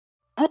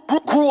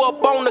Grew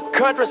up on the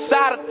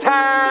countryside of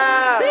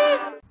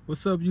town.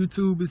 What's up,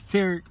 YouTube? It's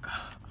Tarek.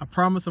 I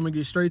promise I'm gonna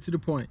get straight to the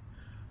point.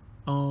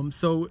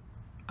 So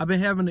I've been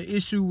having an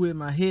issue with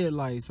my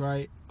headlights,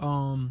 right?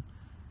 I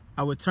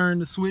would turn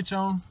the switch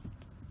on,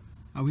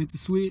 I would hit the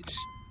switch,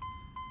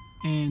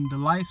 and the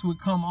lights would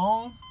come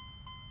on,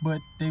 but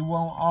they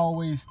won't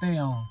always stay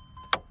on.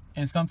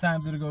 And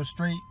sometimes it'll go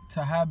straight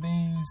to high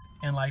beams,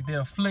 and like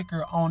they'll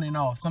flicker on and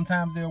off.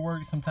 Sometimes they'll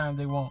work, sometimes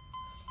they won't.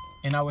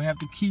 And I would have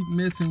to keep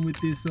messing with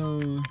this,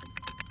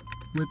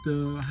 with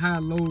the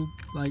high-low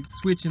like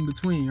switch in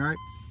between, right?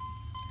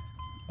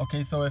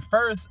 Okay, so at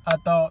first I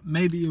thought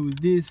maybe it was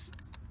this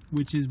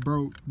which is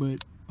broke,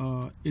 but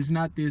it's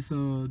not this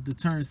the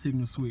turn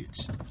signal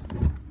switch.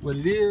 What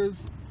it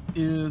is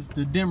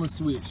the dimmer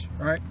switch,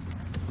 right?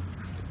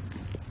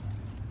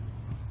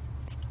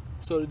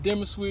 So the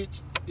dimmer switch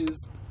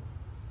is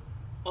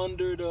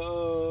under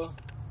the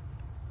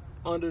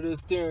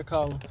steering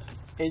column,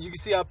 and you can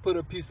see I put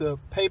a piece of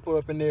paper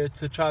up in there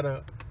to try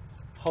to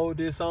hold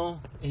this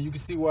on, and you can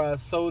see where I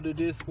soldered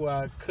this, where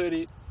I cut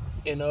it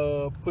and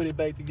put it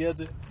back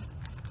together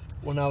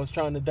when I was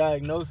trying to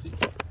diagnose it.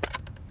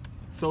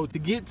 So to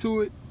get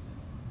to it,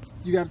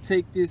 you gotta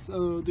take this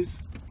little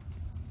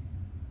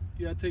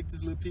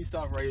piece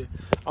off right here.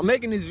 I'm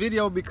making this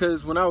video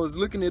because when I was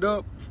looking it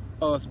up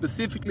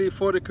specifically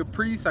for the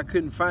Caprice, I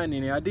couldn't find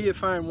any. I did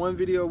find one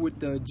video with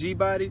the G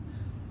body,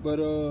 but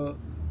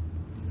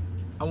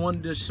I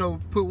wanted to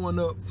put one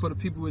up for the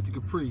people with the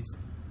Caprice.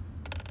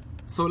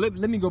 So let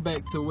me go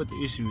back to what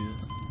the issue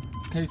is.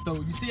 Okay, so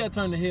you see I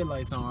turned the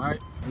headlights on,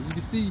 right? As you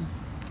can see,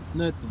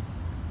 nothing.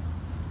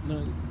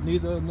 None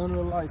of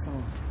the lights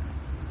on.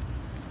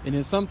 And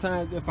then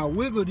sometimes if I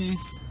wiggle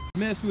this,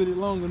 mess with it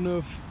long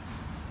enough,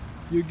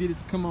 you'll get it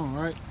to come on,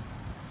 right?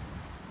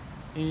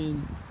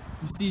 And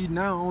you see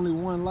now only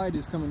one light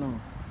is coming on.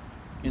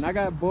 And I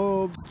got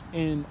bulbs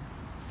in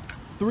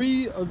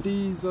 3 of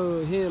these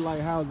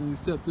headlight housings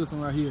except this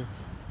one right here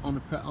on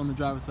the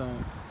driver's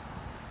side.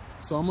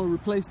 So I'm gonna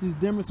replace this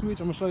dimmer switch.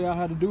 I'm gonna show y'all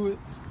how to do it,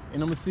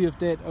 and I'm gonna see if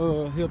that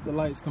help the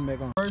lights come back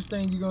on. First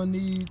thing you're gonna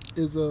need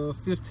is a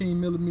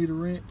 15mm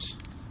wrench,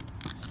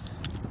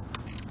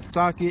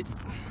 socket,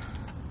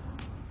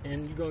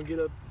 and you're gonna get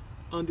up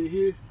under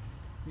here.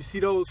 You see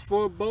those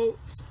 4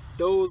 bolts?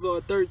 Those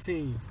are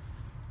 13s.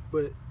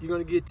 But you're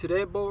gonna get to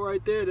that bolt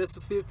right there, that's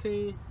a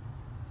 15,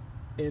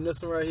 and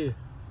this one right here,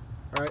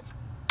 all right?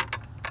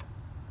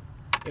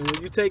 And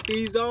when you take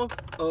these off,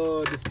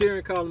 the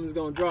steering column is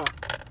gonna drop.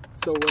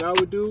 So what I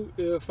would do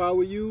if I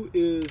were you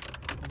is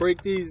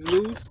break these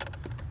loose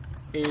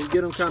and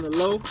get them kind of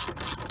low,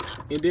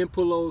 and then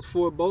pull those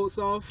 4 bolts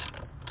off.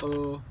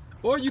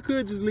 Or you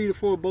could just leave the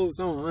 4 bolts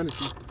on,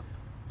 honestly.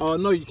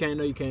 No you can't,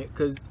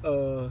 because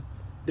the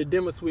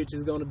dimmer switch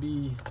is gonna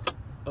be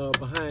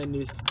behind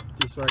this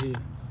right here.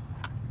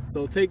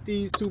 So take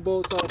these 2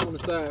 bolts off on the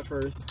side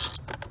first.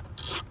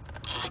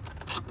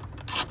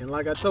 And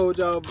like I told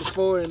y'all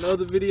before in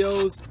other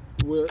videos,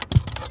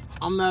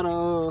 I'm not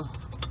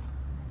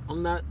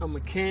a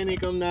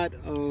mechanic. I'm not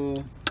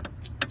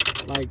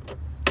like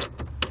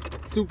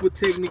super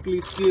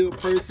technically skilled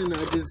person.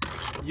 I just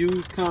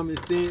use common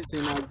sense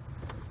and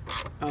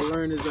I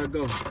learn as I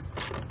go.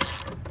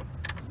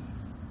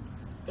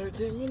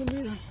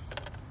 13mm.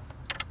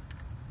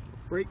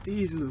 Break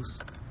these loose.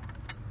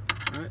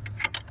 All right.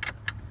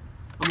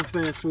 I'm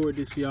gonna fast forward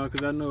this for y'all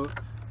because I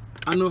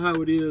know how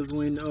it is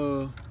when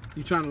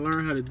you're trying to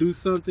learn how to do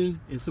something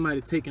and somebody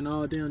taking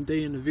all damn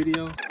day in the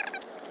video.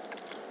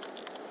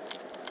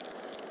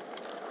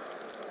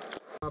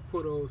 I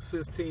put those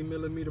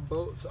 15mm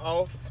bolts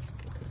off.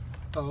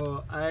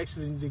 I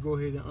actually need to go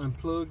ahead and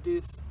unplug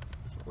this.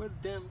 Where the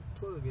damn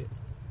plug at?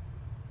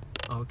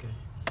 Oh, okay.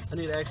 I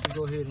need to actually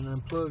go ahead and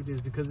unplug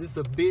this because it's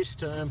a bitch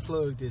to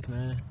unplug this,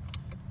 man.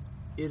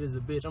 It is a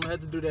bitch. I'm gonna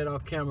have to do that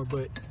off camera,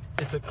 but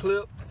it's a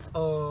clip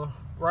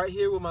right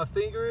here where my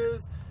finger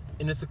is,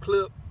 and it's a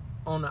clip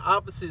on the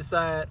opposite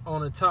side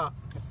on the top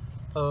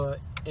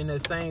in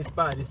that same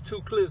spot. It's 2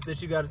 clips that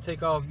you got to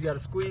take off. You got to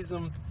squeeze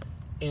them,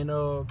 and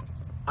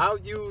I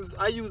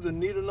use a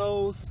needle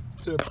nose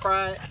to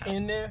pry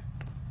in there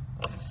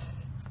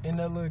in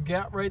that little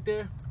gap right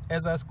there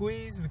as I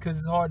squeeze, because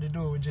it's hard to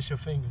do it with just your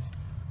fingers.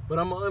 But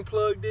I'm gonna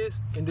unplug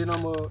this, and then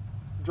I'm gonna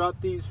drop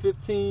these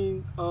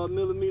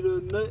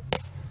 15mm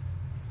nuts,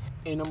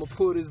 and I'm gonna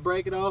pull this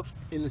bracket off,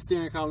 and the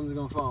steering column is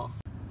gonna fall.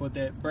 What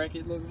that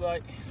bracket looks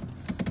like.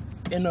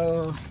 And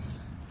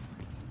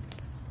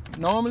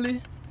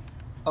normally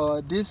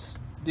this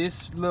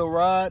little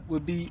rod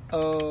would be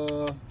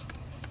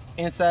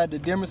inside the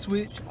dimmer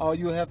switch. All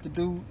you'll have to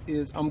do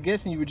is, I'm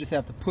guessing you would just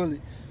have to pull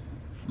it.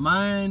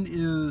 Mine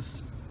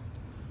is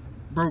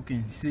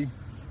broken, you see,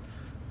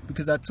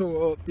 because I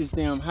tore up this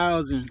damn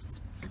housing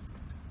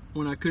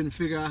when I couldn't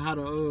figure out how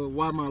to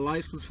why my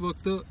lights was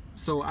fucked up.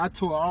 So I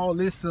tore all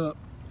this up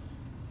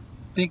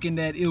thinking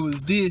that it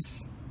was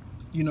this,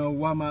 you know,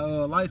 why my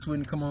lights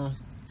wouldn't come on,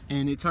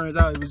 and it turns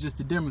out it was just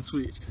the dimmer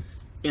switch.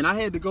 And I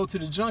had to go to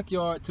the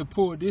junkyard to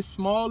pull this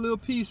small little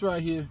piece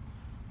right here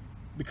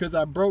because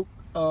I broke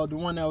the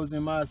one that was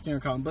in my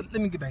steering column. But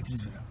let me get back to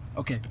this video.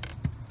 Okay,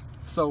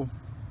 so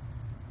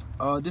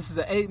this is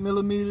an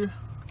 8mm,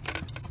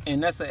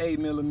 and that's an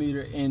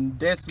 8mm, and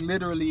that's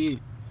literally it.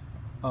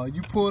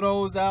 You pull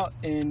those out,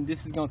 and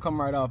this is gonna come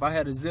right off. I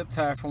had a zip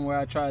tie from where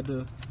I tried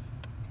to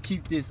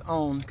keep this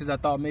on because I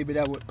thought maybe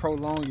that would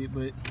prolong it,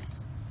 but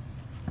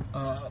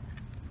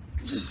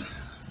just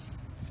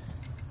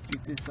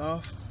get this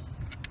off.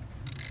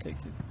 Take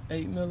the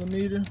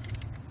 8mm.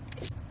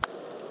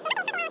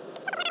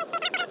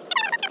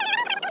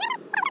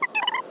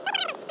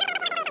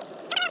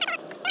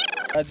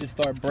 I just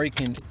started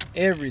breaking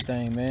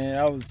everything, man.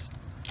 I was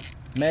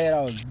mad.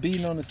 I was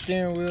beating on the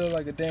steering wheel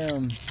like a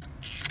damn... It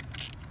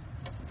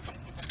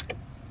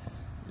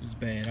was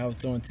bad. I was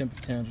throwing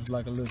temper tantrums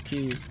like a little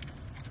kid.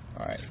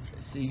 All right,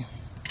 let's see.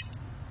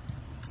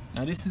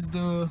 Now this is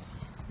the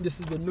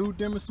new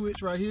dimmer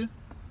switch right here.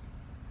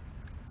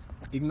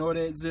 Ignore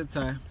that zip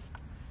tie.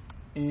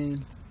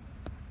 And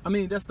I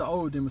mean, that's the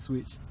old dimmer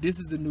switch. This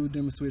is the new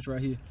dimmer switch right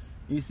here.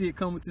 And you see it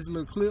come with this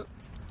little clip.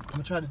 I'm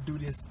gonna try to do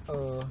this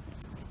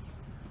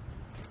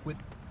with,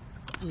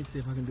 let me see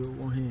if I can do it with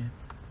one hand.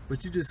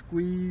 But you just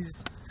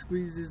squeeze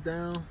this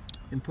down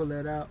and pull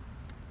that out,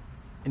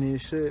 and then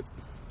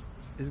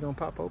it's gonna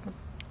pop open.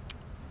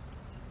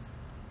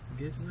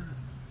 I guess not.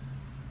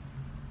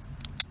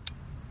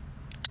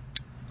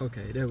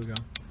 Okay, there we go.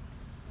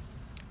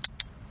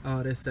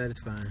 Oh, that's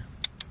satisfying.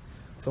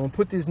 So I'm gonna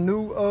put this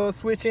new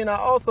switch in. I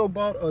also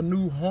bought a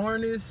new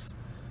harness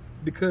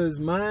because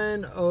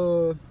mine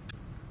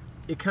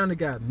it kind of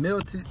got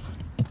melted.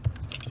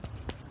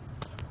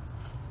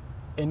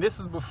 And this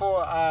is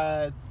before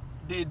I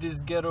did this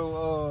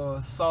ghetto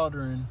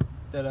soldering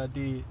that I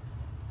did.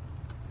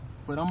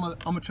 But I'm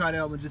gonna try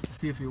that one just to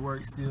see if it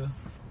works still.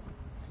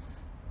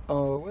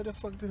 Where the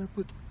fuck did I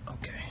put?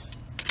 Okay.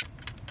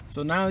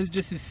 So now it's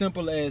just as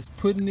simple as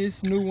putting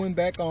this new one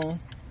back on.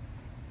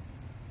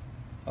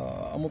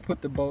 I'm gonna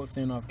put the bolts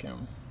in off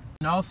camera.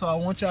 And also I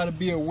want y'all to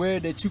be aware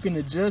that you can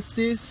adjust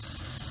this.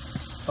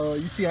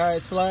 You see how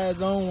it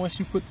slides on once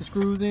you put the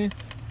screws in?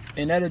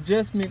 And that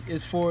adjustment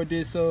is for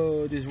this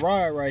this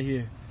rod right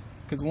here.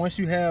 Because once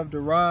you have the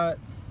rod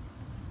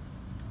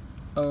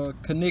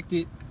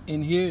connected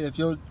in here, if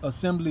your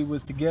assembly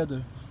was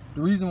together,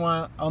 the reason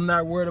why I'm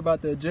not worried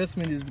about the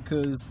adjustment is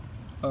because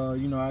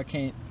you know, I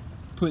can't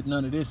put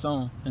none of this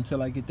on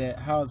until I get that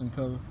housing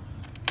cover.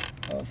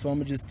 So I'm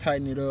gonna just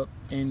tighten it up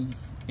in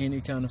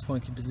any kind of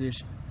funky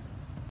position.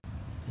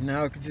 And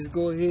now I could just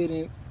go ahead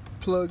and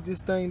plug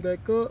this thing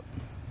back up.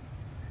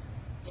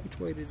 Which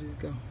way did this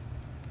go?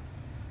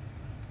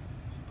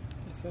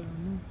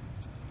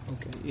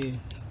 Okay, yeah.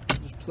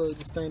 Just plug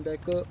this thing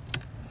back up.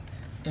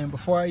 And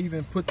before I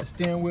even put the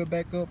steering wheel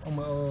back up, I'm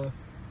gonna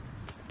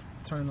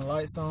turn the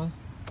lights on.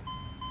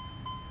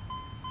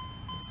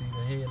 Let's see,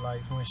 the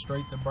headlights went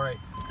straight to bright.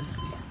 Let's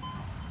see.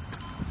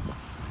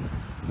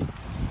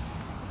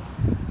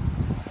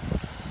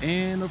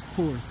 And of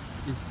course,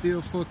 it's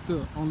still fucked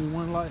up. Only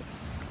one light.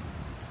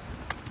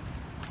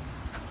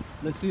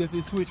 Let's see if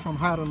it switched from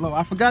high to low.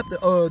 I forgot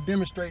to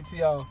demonstrate to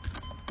y'all.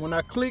 When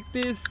I clicked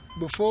this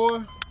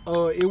before,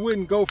 it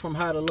wouldn't go from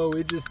high to low.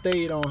 It just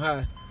stayed on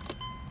high.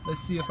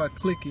 Let's see if I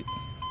click it.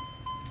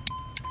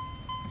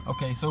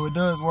 Okay, so it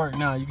does work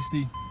now. You can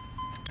see.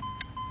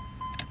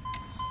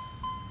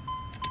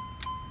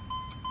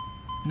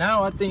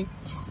 Now I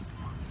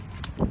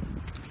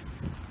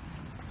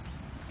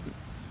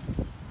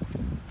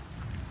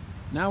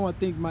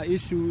think my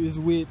issue is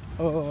with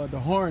the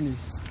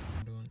harness.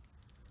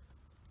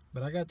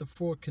 But I got the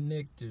 4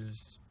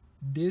 connectors.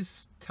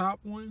 This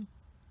top one,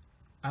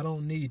 I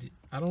don't need it.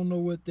 I don't know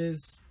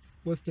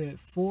what's that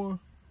for.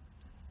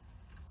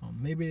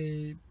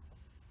 Maybe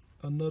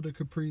another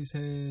Caprice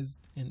has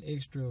an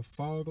extra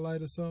fog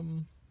light or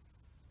something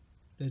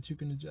that you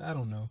can adjust. I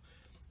don't know.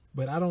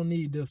 But I don't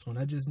need this one.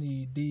 I just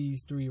need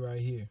these 3 right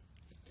here.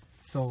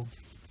 So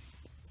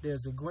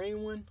there's a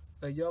green one,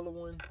 a yellow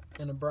one,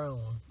 and a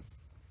brown one.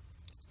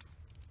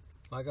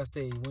 Like I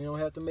said, we don't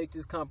have to make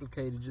this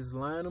complicated. Just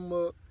line them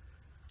up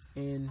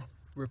and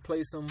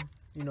replace them,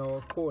 you know,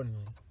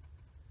 accordingly.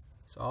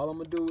 So all I'm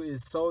gonna do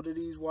is solder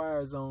these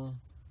wires on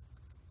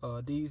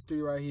these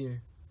 3 right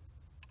here,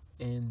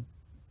 and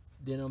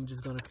then I'm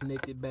just gonna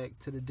connect it back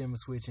to the dimmer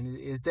switch, and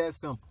it's that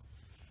simple.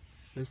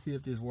 Let's see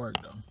if this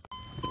worked though.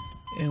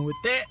 And with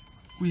that,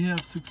 we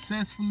have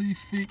successfully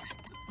fixed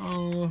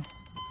the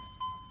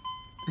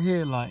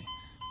headlight.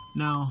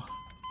 Now,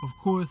 of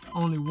course,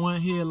 only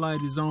one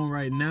headlight is on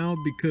right now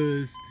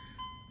because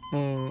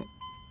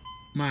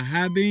my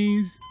high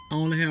beams, I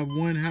only have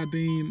one high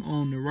beam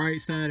on the right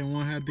side and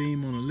one high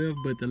beam on the left,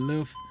 but the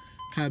left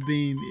high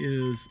beam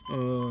is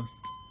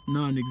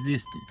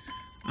non-existent.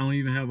 I don't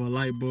even have a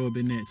light bulb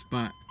in that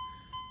spot.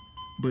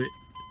 But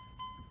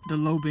the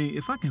low beam,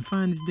 if I can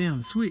find this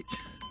damn switch.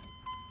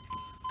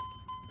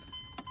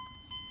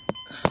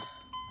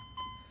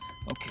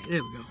 Okay,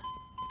 there we go.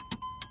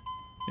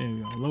 There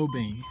we go, low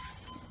beam.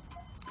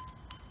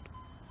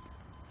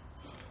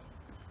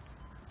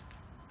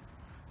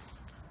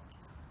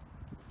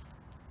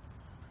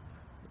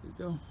 There we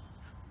go.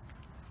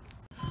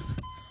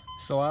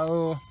 So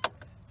I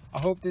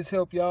hope this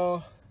helped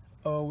y'all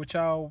with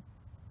y'all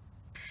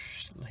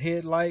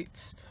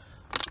headlights.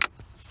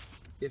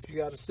 If you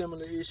got a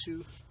similar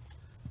issue,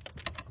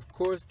 of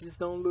course this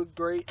don't look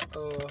great.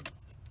 I'm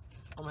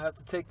gonna have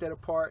to take that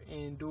apart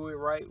and do it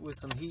right with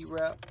some heat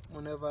wrap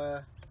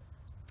whenever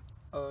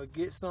I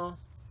get some.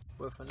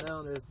 But for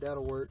now,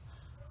 that'll work.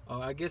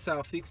 I guess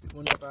I'll fix it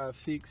whenever I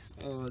fix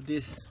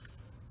this.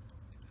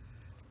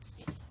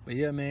 But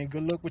yeah, man,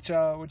 good luck with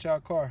y'all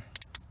car.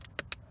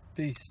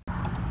 Peace.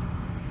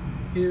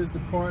 Here's the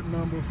part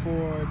number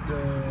for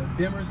the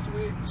dimmer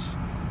switch.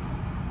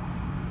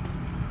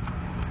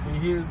 And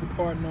here's the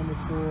part number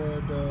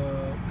for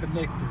the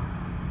connector.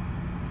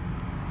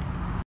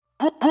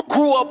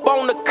 Grew up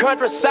on the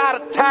countryside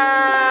of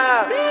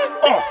town.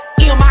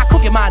 My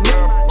crooked, my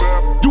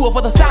nigga. Do it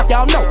for the South,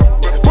 y'all know.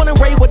 Born and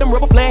raised with them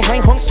rubber flag,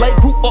 hang, hung, slave.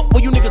 Grew up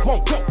where you niggas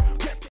won't go.